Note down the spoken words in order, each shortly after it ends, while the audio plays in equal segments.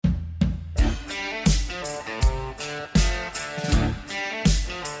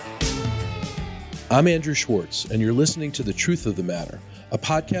I'm Andrew Schwartz, and you're listening to The Truth of the Matter, a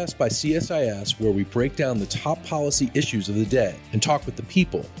podcast by CSIS where we break down the top policy issues of the day and talk with the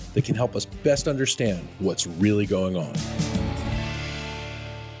people that can help us best understand what's really going on.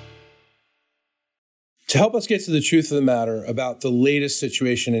 To help us get to the truth of the matter about the latest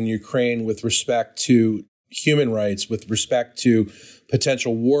situation in Ukraine with respect to human rights, with respect to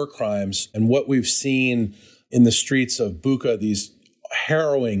potential war crimes, and what we've seen in the streets of Bucha, these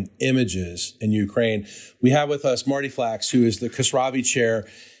harrowing images in Ukraine, we have with us Marti Flacks, who is the Khosravi Chair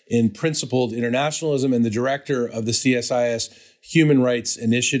in Principled Internationalism and the Director of the CSIS Human Rights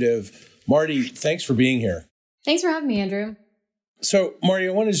Initiative. Marti, thanks for being here. Thanks for having me, Andrew. So, Marti,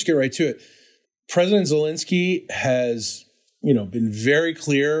 I want to just get right to it. President Zelensky has, been very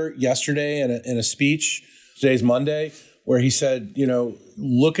clear yesterday in a speech, today's Monday, where he said,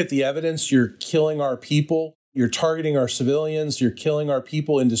 look at the evidence, you're killing our people. You're targeting our civilians. You're killing our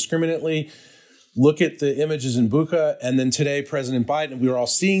people indiscriminately. Look at the images in Bucha. And then today, President Biden, we were all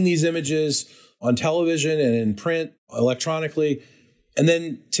seeing these images on television and in print, electronically. And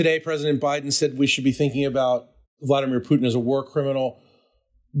then today, President Biden said we should be thinking about Vladimir Putin as a war criminal.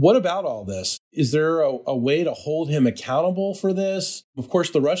 What about all this? Is there a way to hold him accountable for this? Of course,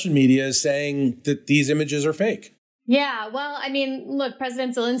 the Russian media is saying that these images are fake. Yeah, well, look,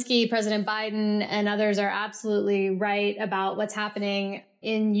 President Zelensky, President Biden, and others are absolutely right about what's happening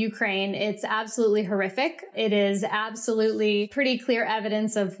in Ukraine. It's absolutely horrific. It is absolutely pretty clear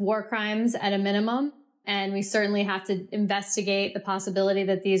evidence of war crimes at a minimum. And we certainly have to investigate the possibility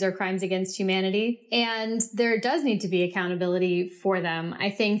that these are crimes against humanity. And there does need to be accountability for them.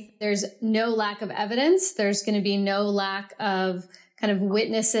 I think there's no lack of evidence. There's going to be no lack of kind of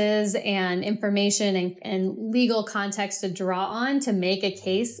witnesses and information and legal context to draw on to make a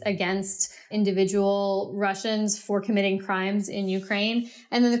case against individual Russians for committing crimes in Ukraine.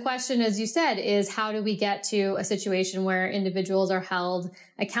 And then the question, as you said, is how do we get to a situation where individuals are held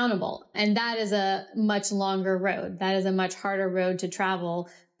accountable? And that is a much longer road. That is a much harder road to travel.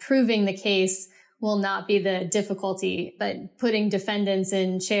 Proving the case will not be the difficulty, but putting defendants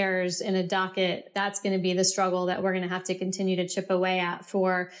in chairs in a docket, that's going to be the struggle that we're going to have to continue to chip away at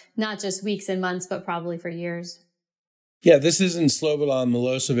for not just weeks and months, but probably for years. Yeah, this isn't Slobodan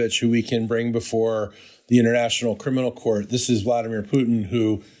Milosevic, who we can bring before the International Criminal Court. This is Vladimir Putin,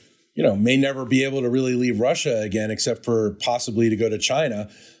 who, may never be able to really leave Russia again, except for possibly to go to China.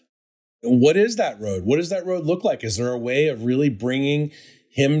 What is that road? What does that road look like? Is there a way of really bringing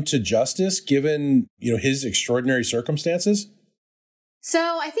him to justice, given, his extraordinary circumstances? So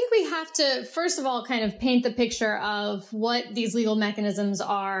I think we have to, first of all, kind of paint the picture of what these legal mechanisms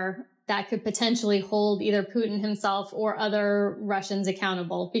are that could potentially hold either Putin himself or other Russians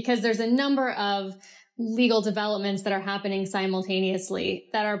accountable, because there's a number of legal developments that are happening simultaneously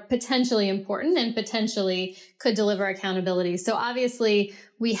that are potentially important and potentially could deliver accountability. So obviously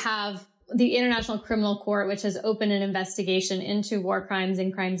we have the International Criminal Court, which has opened an investigation into war crimes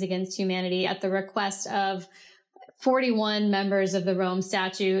and crimes against humanity at the request of 41 members of the Rome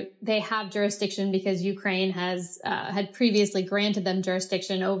Statute. They have jurisdiction because Ukraine has had previously granted them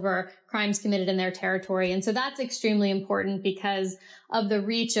jurisdiction over crimes committed in their territory. And so that's extremely important because of the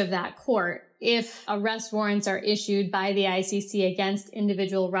reach of that court. If arrest warrants are issued by the ICC against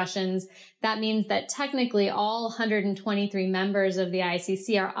individual Russians, that means that technically all 123 members of the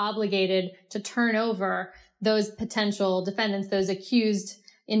ICC are obligated to turn over those potential defendants, those accused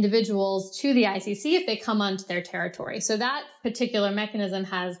individuals, to the ICC if they come onto their territory. So that particular mechanism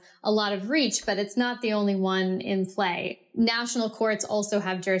has a lot of reach, but it's not the only one in play. National courts also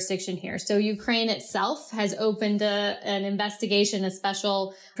have jurisdiction here. So Ukraine itself has opened an investigation, a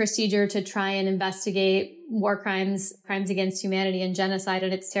special procedure to try and investigate war crimes, crimes against humanity, and genocide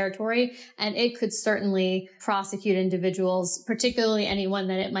in its territory. And it could certainly prosecute individuals, particularly anyone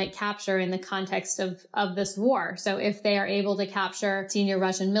that it might capture in the context of this war. So if they are able to capture senior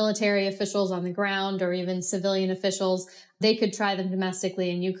Russian military officials on the ground or even civilian officials, they could try them domestically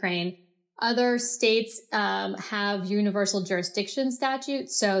in Ukraine. Other states have universal jurisdiction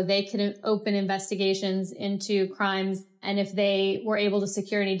statutes, so they can open investigations into crimes. And if they were able to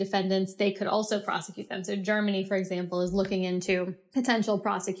secure any defendants, they could also prosecute them. So Germany, for example, is looking into potential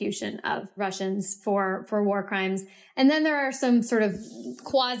prosecution of Russians for war crimes. And then there are some sort of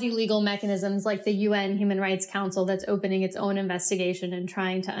quasi-legal mechanisms like the UN Human Rights Council that's opening its own investigation and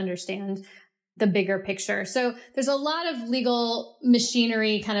trying to understand the bigger picture. So there's a lot of legal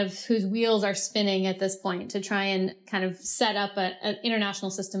machinery kind of whose wheels are spinning at this point to try and kind of set up an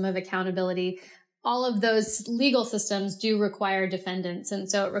international system of accountability. All of those legal systems do require defendants.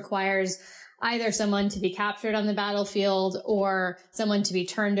 And so it requires either someone to be captured on the battlefield or someone to be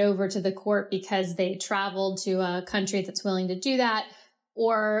turned over to the court because they traveled to a country that's willing to do that,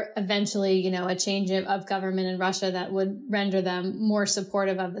 or eventually, a change of government in Russia that would render them more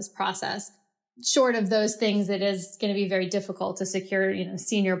supportive of this process. Short of those things, it is going to be very difficult to secure,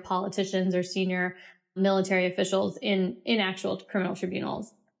 senior politicians or senior military officials in actual criminal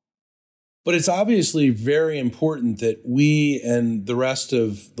tribunals. But it's obviously very important that we and the rest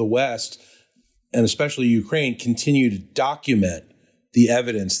of the West, and especially Ukraine, continue to document the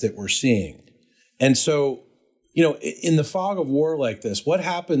evidence that we're seeing. And so, in the fog of war like this, what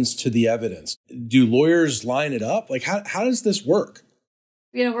happens to the evidence? Do lawyers line it up? Like, how does this work?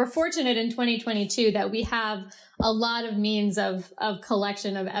 We're fortunate in 2022 that we have a lot of means of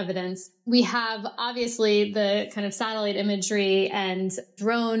collection of evidence. We have obviously the kind of satellite imagery and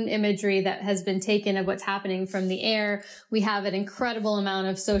drone imagery that has been taken of what's happening from the air. We have an incredible amount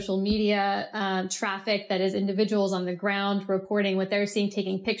of social media traffic that is individuals on the ground reporting what they're seeing,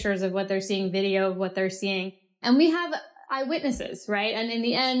 taking pictures of what they're seeing, video of what they're seeing. And we have eyewitnesses, right? And in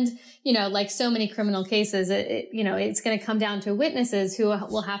the end, like so many criminal cases, it's going to come down to witnesses who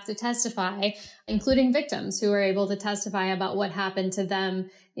will have to testify, including victims who are able to testify about what happened to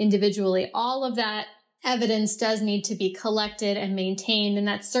them individually. All of that evidence does need to be collected and maintained. And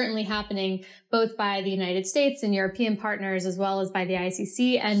that's certainly happening both by the United States and European partners, as well as by the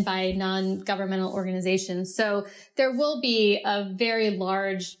ICC and by non-governmental organizations. So there will be a very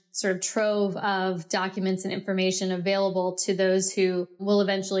large sort of trove of documents and information available to those who will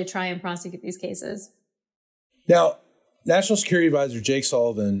eventually try and prosecute these cases. Now, National Security Advisor Jake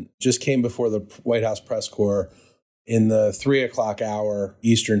Sullivan just came before the White House press corps in the 3:00 hour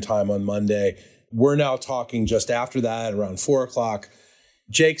Eastern time on Monday. We're now talking just after that, around 4:00.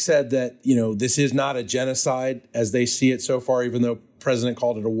 Jake said that, this is not a genocide as they see it so far, even though the president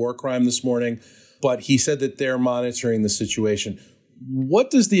called it a war crime this morning. But he said that they're monitoring the situation. What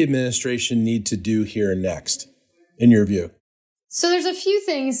does the administration need to do here next, in your view? So there's a few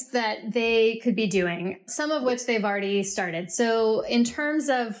things that they could be doing, some of which they've already started. So in terms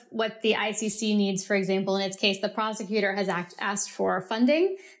of what the ICC needs, for example, in its case, the prosecutor has asked for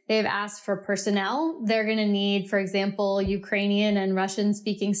funding. They've asked for personnel. They're going to need, for example, Ukrainian and Russian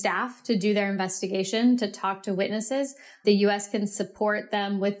speaking staff to do their investigation, to talk to witnesses. The U.S. can support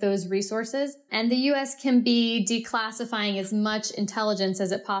them with those resources. And the U.S. can be declassifying as much intelligence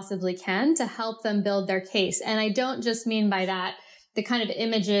as it possibly can to help them build their case. And I don't just mean by that the kind of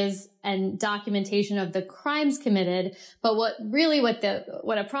images and documentation of the crimes committed, but what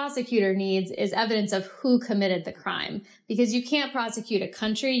a prosecutor needs is evidence of who committed the crime. Because you can't prosecute a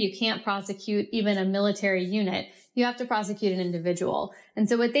country, you can't prosecute even a military unit. You have to prosecute an individual. And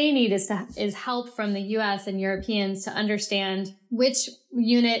so what they need is help from the US and Europeans to understand which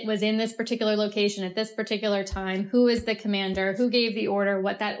unit was in this particular location at this particular time, who is the commander, who gave the order,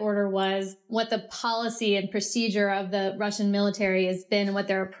 what that order was, what the policy and procedure of the Russian military has been, what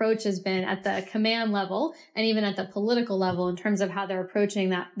their approach has been at the command level and even at the political level in terms of how they're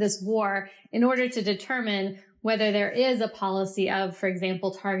approaching this war, in order to determine whether there is a policy of, for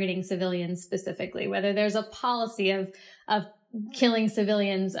example, targeting civilians specifically, whether there's a policy of killing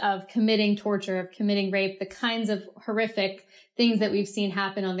civilians, of committing torture, of committing rape, the kinds of horrific things that we've seen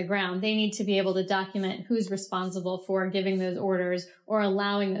happen on the ground. They need to be able to document who's responsible for giving those orders or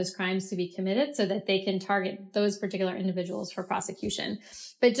allowing those crimes to be committed so that they can target those particular individuals for prosecution.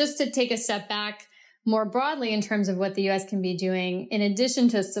 But just to take a step back more broadly in terms of what the U.S. can be doing, in addition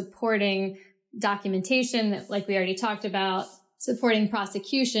to supporting documentation that, like we already talked about, supporting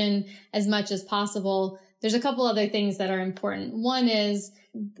prosecution as much as possible, there's a couple other things that are important. One is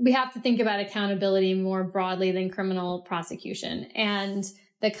we have to think about accountability more broadly than criminal prosecution, and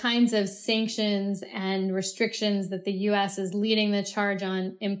the kinds of sanctions and restrictions that the U.S. is leading the charge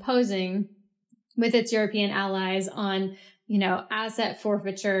on imposing with its European allies on, asset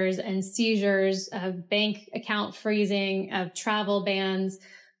forfeitures and seizures, of bank account freezing, of travel bans.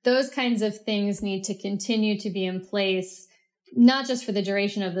 Those kinds of things need to continue to be in place, not just for the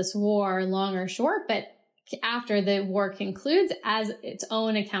duration of this war, long or short, but after the war concludes as its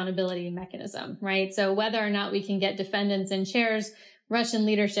own accountability mechanism, right? So whether or not we can get defendants in chairs, Russian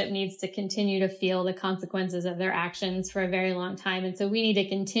leadership needs to continue to feel the consequences of their actions for a very long time. And so we need to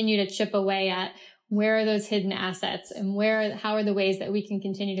continue to chip away at where are those hidden assets and how are the ways that we can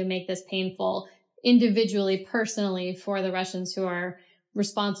continue to make this painful individually, personally for the Russians who are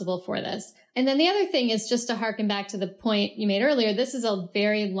responsible for this. And then the other thing is just to harken back to the point you made earlier, this is a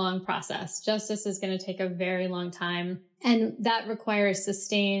very long process. Justice is going to take a very long time, and that requires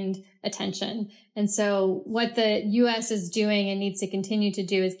sustained attention. And so what the U.S. is doing and needs to continue to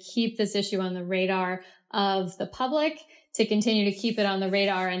do is keep this issue on the radar of the public, to continue to keep it on the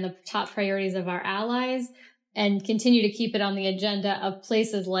radar and the top priorities of our allies, and continue to keep it on the agenda of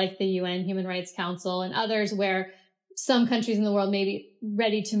places like the UN Human Rights Council and others where some countries in the world may be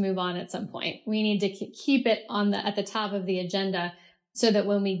ready to move on at some point. We need to keep it at the top of the agenda so that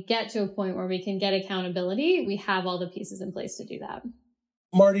when we get to a point where we can get accountability, we have all the pieces in place to do that.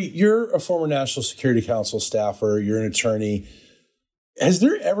 Marti, you're a former National Security Council staffer. You're an attorney. Has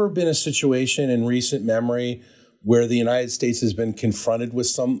there ever been a situation in recent memory where the United States has been confronted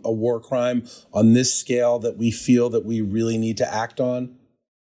with a war crime on this scale that we feel that we really need to act on?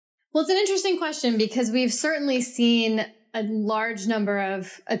 Well, it's an interesting question because we've certainly seen a large number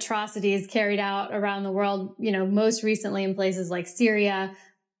of atrocities carried out around the world, most recently in places like Syria.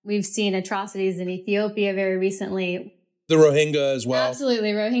 We've seen atrocities in Ethiopia very recently. The Rohingya as well.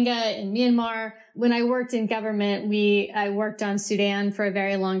 Absolutely. Rohingya in Myanmar. When I worked in government, I worked on Sudan for a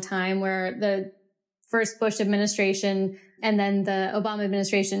very long time, where the first Bush administration and then the Obama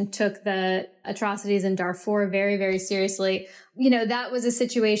administration took the atrocities in Darfur very, very seriously. That was a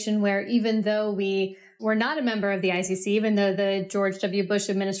situation where even though we were not a member of the ICC, even though the George W. Bush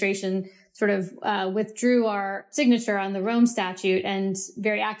administration sort of withdrew our signature on the Rome Statute and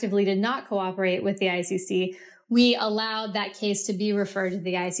very actively did not cooperate with the ICC, we allowed that case to be referred to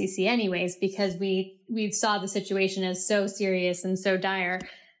the ICC anyways, because we saw the situation as so serious and so dire.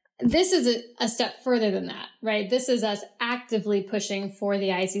 This is a step further than that, right? This is us actively pushing for the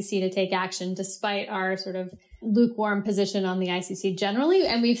ICC to take action despite our sort of lukewarm position on the ICC generally.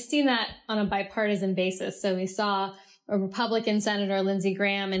 And we've seen that on a bipartisan basis. So we saw a Republican Senator, Lindsey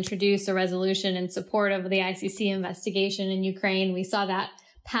Graham, introduce a resolution in support of the ICC investigation in Ukraine. We saw that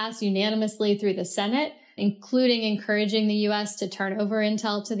pass unanimously through the Senate, including encouraging the U.S. to turn over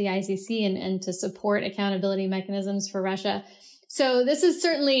intel to the ICC and to support accountability mechanisms for Russia. So this is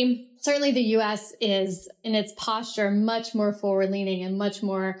certainly the U.S. is in its posture much more forward-leaning and much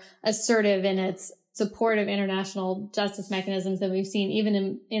more assertive in its support of international justice mechanisms than we've seen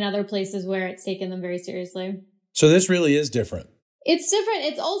even in other places where it's taken them very seriously. So this really is different. It's different.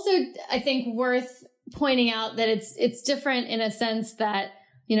 It's also, I think, worth pointing out that it's different in a sense that,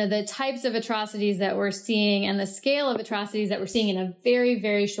 the types of atrocities that we're seeing and the scale of atrocities that we're seeing in a very,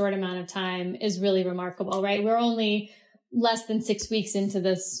 very short amount of time is really remarkable, right? We're only less than 6 weeks into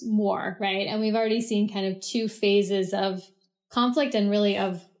this war, right? And we've already seen kind of two phases of conflict and really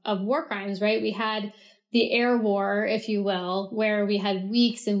of war crimes, right? We had the air war, if you will, where we had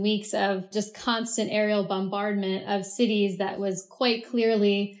weeks and weeks of just constant aerial bombardment of cities that was quite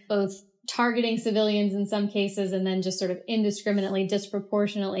clearly both targeting civilians in some cases and then just sort of indiscriminately,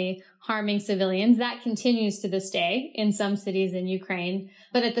 disproportionately harming civilians. That continues to this day in some cities in Ukraine.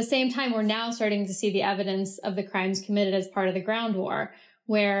 But at the same time, we're now starting to see the evidence of the crimes committed as part of the ground war,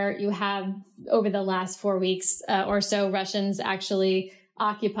 where you have over the last 4 weeks or so, Russians actually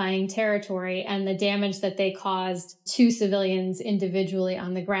occupying territory and the damage that they caused to civilians individually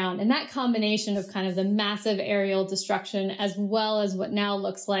on the ground. And that combination of kind of the massive aerial destruction as well as what now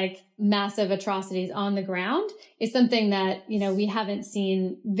looks like massive atrocities on the ground is something that, we haven't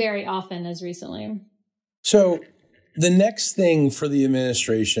seen very often as recently. So the next thing for the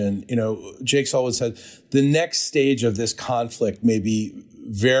administration, Jake's always said the next stage of this conflict may be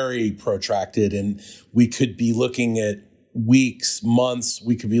very protracted and we could be looking at weeks, months,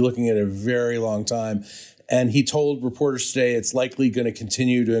 we could be looking at a very long time. And he told reporters today it's likely going to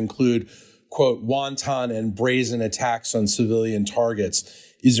continue to include, quote, wanton and brazen attacks on civilian targets.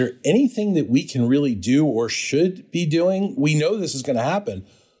 Is there anything that we can really do or should be doing? We know this is going to happen.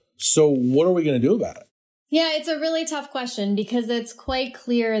 So what are we going to do about it? Yeah, it's a really tough question because it's quite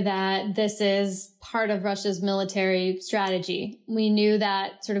clear that this is part of Russia's military strategy. We knew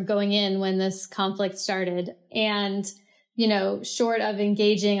that sort of going in when this conflict started. And short of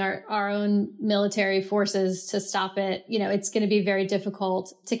engaging our own military forces to stop it, it's going to be very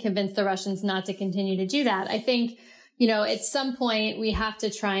difficult to convince the Russians not to continue to do that. I think, at some point we have to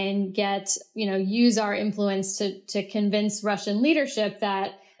try and use our influence to convince Russian leadership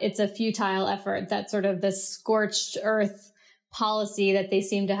that it's a futile effort, that sort of the scorched earth policy that they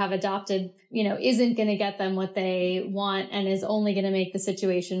seem to have adopted, isn't going to get them what they want and is only going to make the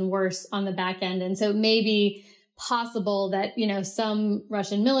situation worse on the back end. And so maybe possible that, some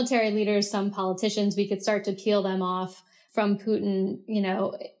Russian military leaders, some politicians, we could start to peel them off from Putin,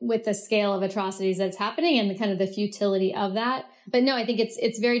 with the scale of atrocities that's happening and the kind of the futility of that. But no, I think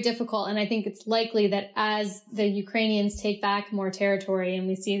it's very difficult. And I think it's likely that as the Ukrainians take back more territory and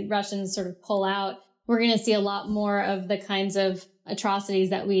we see Russians sort of pull out, we're going to see a lot more of the kinds of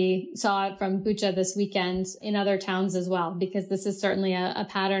atrocities that we saw from Bucha this weekend in other towns as well, because this is certainly a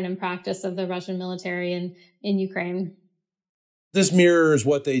pattern and practice of the Russian military in Ukraine. This mirrors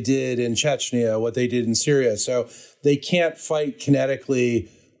what they did in Chechnya, what they did in Syria. So they can't fight kinetically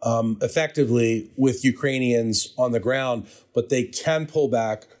effectively with Ukrainians on the ground, but they can pull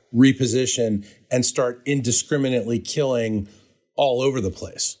back, reposition, and start indiscriminately killing all over the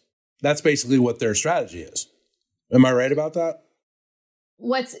place. That's basically what their strategy is. Am I right about that?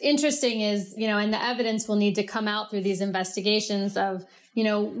 What's interesting is, and the evidence will need to come out through these investigations of,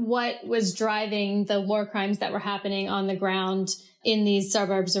 what was driving the war crimes that were happening on the ground in these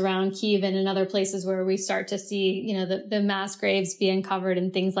suburbs around Kyiv and in other places where we start to see, the mass graves be uncovered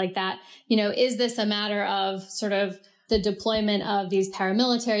and things like that. Is this a matter of sort of the deployment of these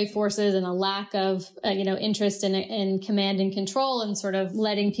paramilitary forces and a lack of, interest in command and control and sort of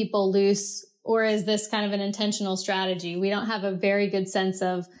letting people loose? Or is this kind of an intentional strategy? We don't have a very good sense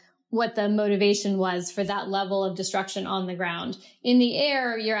of what the motivation was for that level of destruction on the ground. In the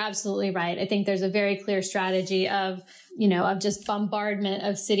air, you're absolutely right. I think there's a very clear strategy of just bombardment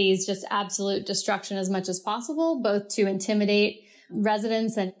of cities, just absolute destruction as much as possible, both to intimidate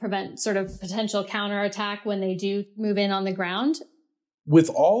residents and prevent sort of potential counterattack when they do move in on the ground. With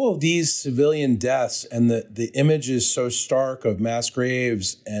all of these civilian deaths and the images so stark of mass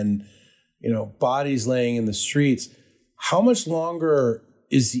graves and bodies laying in the streets, how much longer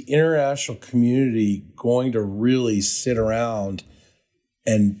is the international community going to really sit around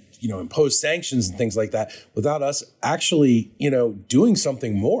and, impose sanctions and things like that without us actually, doing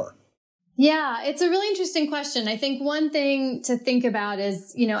something more? Yeah, it's a really interesting question. I think one thing to think about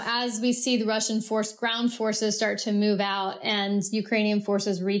is, as we see the Russian ground forces start to move out and Ukrainian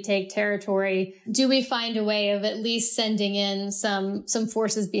forces retake territory, do we find a way of at least sending in some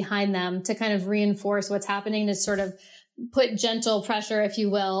forces behind them to kind of reinforce what's happening, to sort of put gentle pressure, if you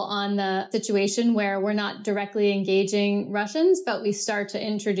will, on the situation where we're not directly engaging Russians, but we start to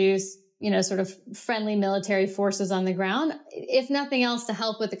introduce sort of friendly military forces on the ground, if nothing else, to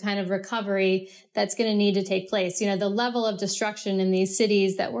help with the kind of recovery that's going to need to take place. The level of destruction in these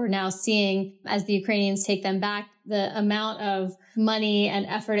cities that we're now seeing as the Ukrainians take them back, the amount of money and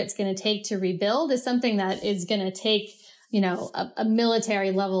effort it's going to take to rebuild is something that is going to take, a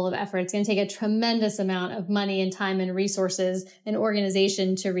military level of effort. It's going to take a tremendous amount of money and time and resources and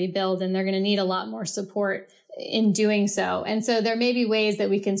organization to rebuild. And they're going to need a lot more support in doing so. And so there may be ways that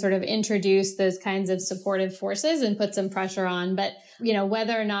we can sort of introduce those kinds of supportive forces and put some pressure on. But,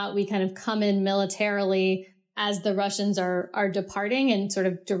 whether or not we kind of come in militarily as the Russians are departing and sort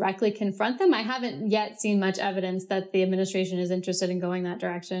of directly confront them, I haven't yet seen much evidence that the administration is interested in going that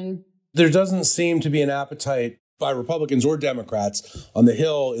direction. There doesn't seem to be an appetite by Republicans or Democrats on the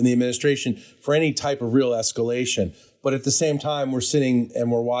Hill in the administration for any type of real escalation. But at the same time, we're sitting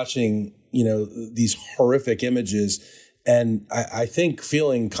and we're watching, these horrific images and I think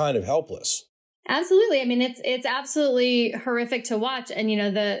feeling kind of helpless. Absolutely. I mean, it's absolutely horrific to watch. And,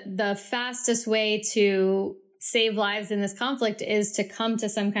 the fastest way to save lives in this conflict is to come to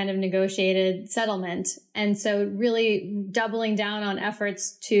some kind of negotiated settlement. And so really doubling down on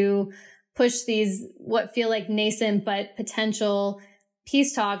efforts to push these what feel like nascent but potential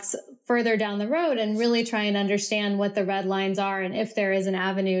peace talks further down the road and really try and understand what the red lines are and if there is an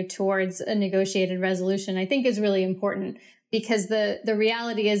avenue towards a negotiated resolution, I think is really important, because the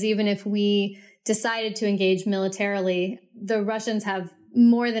reality is, even if we decided to engage militarily, the Russians have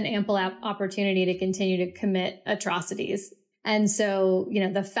more than ample opportunity to continue to commit atrocities. And so,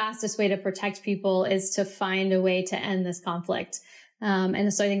 the fastest way to protect people is to find a way to end this conflict.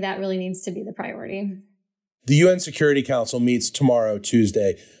 And so I think that really needs to be the priority. The UN Security Council meets tomorrow,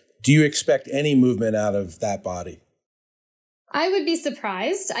 Tuesday. Do you expect any movement out of that body? I would be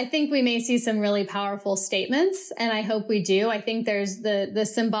surprised. I think we may see some really powerful statements, and I hope we do. I think there's the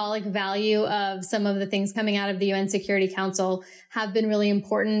symbolic value of some of the things coming out of the UN Security Council have been really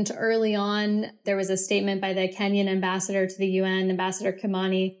important. Early on, there was a statement by the Kenyan ambassador to the UN, Ambassador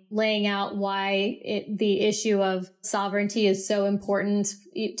Kimani, laying out why the issue of sovereignty is so important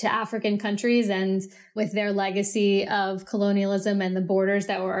to African countries, and with their legacy of colonialism and the borders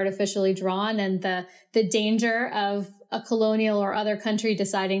that were artificially drawn, and the danger of a colonial or other country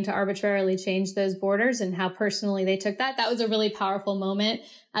deciding to arbitrarily change those borders and how personally they took that. That was a really powerful moment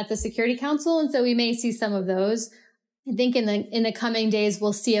at the Security Council. And so we may see some of those. I think in the coming days,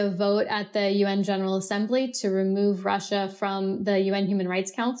 we'll see a vote at the UN General Assembly to remove Russia from the UN Human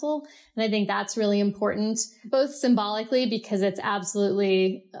Rights Council. And I think that's really important, both symbolically, because it's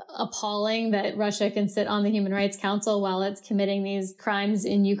absolutely appalling that Russia can sit on the Human Rights Council while it's committing these crimes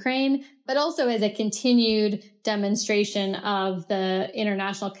in Ukraine, but also as a continued demonstration of the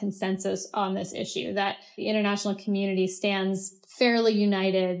international consensus on this issue, that the international community stands fairly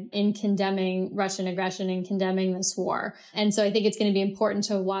united in condemning Russian aggression and condemning this war. And so I think it's going to be important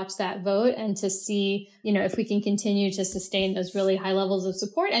to watch that vote and to see, if we can continue to sustain those really high levels of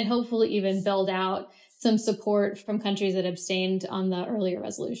support and hopefully even build out some support from countries that abstained on the earlier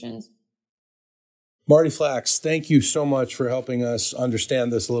resolutions. Marti Flacks, thank you so much for helping us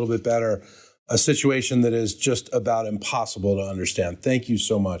understand this a little bit better, a situation that is just about impossible to understand. Thank you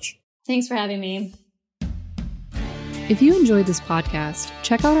so much. Thanks for having me. If you enjoyed this podcast,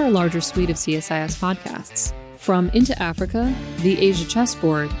 check out our larger suite of CSIS podcasts. From Into Africa, The Asia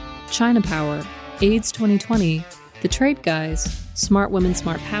Chessboard, China Power, AIDS 2020, The Trade Guys, Smart Women,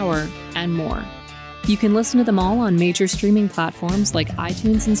 Smart Power, and more. You can listen to them all on major streaming platforms like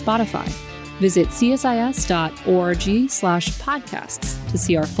iTunes and Spotify. Visit csis.org/podcasts to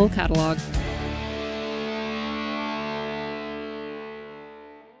see our full catalog